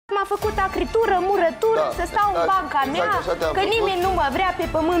m-a făcut acritură, murătură, să stau în banca mea, că nimeni nu mă vrea pe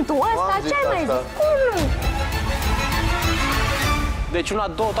pământul ăsta. Ce ai mai zis? Cum nu? Deci una,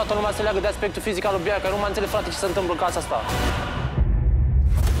 două, toată lumea se leagă de aspectul fizic al lui Bianca. Nu m-a înțeles, frate, ce se întâmplă în casa asta.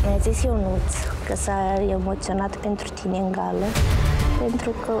 Mi-a zis Ionuț că s-a emoționat pentru tine în gală,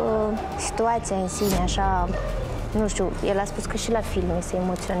 pentru că situația în sine, așa, nu știu, el a spus că și la filme se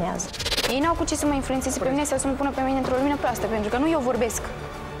emoționează. Ei n-au cu ce să mă influențeze pe mine sau să mă pună pe mine într-o lumină proastă, pentru că nu eu vorbesc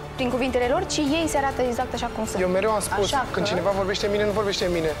prin cuvintele lor, ci ei se arată exact așa cum sunt. Eu mereu am spus, când cineva vorbește în mine, nu vorbește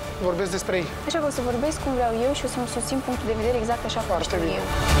în mine, vorbesc despre ei. Așa că o să vorbesc cum vreau eu și o să-mi susțin punctul de vedere exact așa cum știu eu.